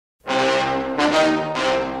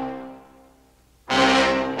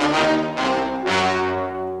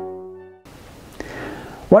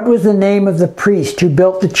What was the name of the priest who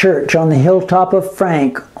built the church on the hilltop of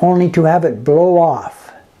Frank only to have it blow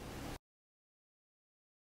off?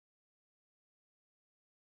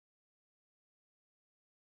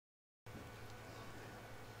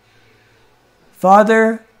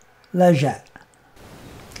 Father Lejeune.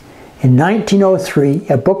 In 1903,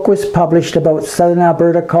 a book was published about southern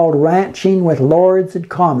Alberta called Ranching with Lords and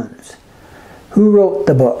Commons. Who wrote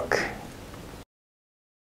the book?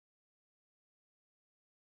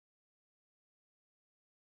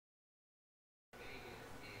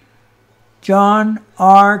 John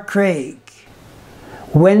R. Craig.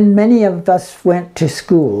 When many of us went to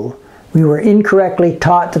school, we were incorrectly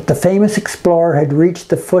taught that the famous explorer had reached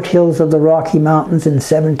the foothills of the Rocky Mountains in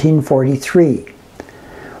 1743.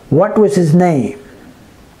 What was his name?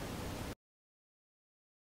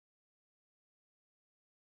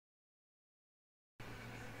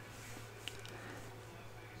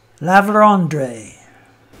 La Vérendrye.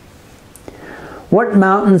 What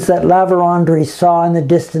mountains that La Vérendrye saw in the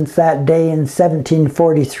distance that day in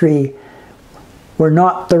 1743 were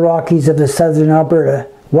not the Rockies of the southern Alberta?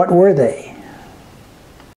 What were they?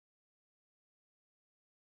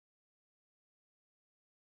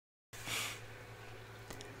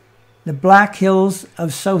 The Black Hills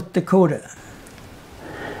of South Dakota.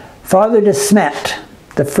 Father de Smet,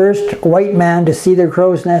 the first white man to see the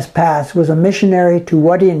Crow's Nest Pass, was a missionary to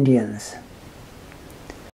what Indians?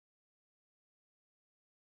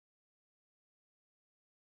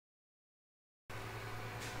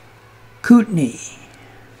 Kootenai.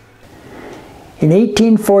 In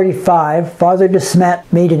 1845, Father de Smet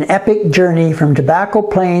made an epic journey from Tobacco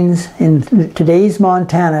Plains in today's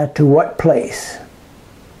Montana to what place?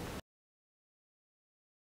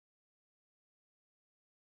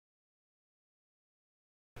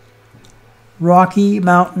 Rocky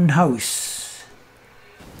Mountain House.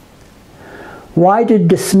 Why did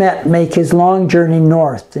de Smet make his long journey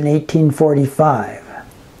north in 1845?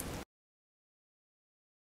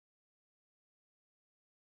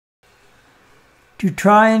 To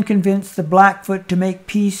try and convince the Blackfoot to make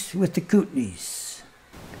peace with the Kootenays.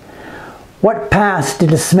 What pass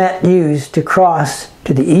did de Smet use to cross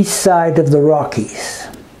to the east side of the Rockies?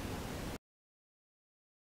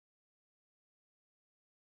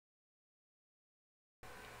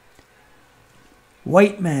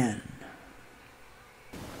 White man.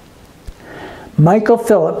 Michael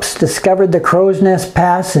Phillips discovered the Crow's Nest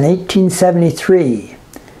Pass in 1873.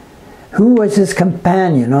 Who was his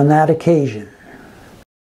companion on that occasion?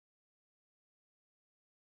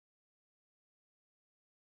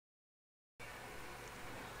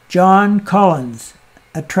 John Collins,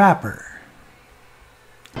 a trapper.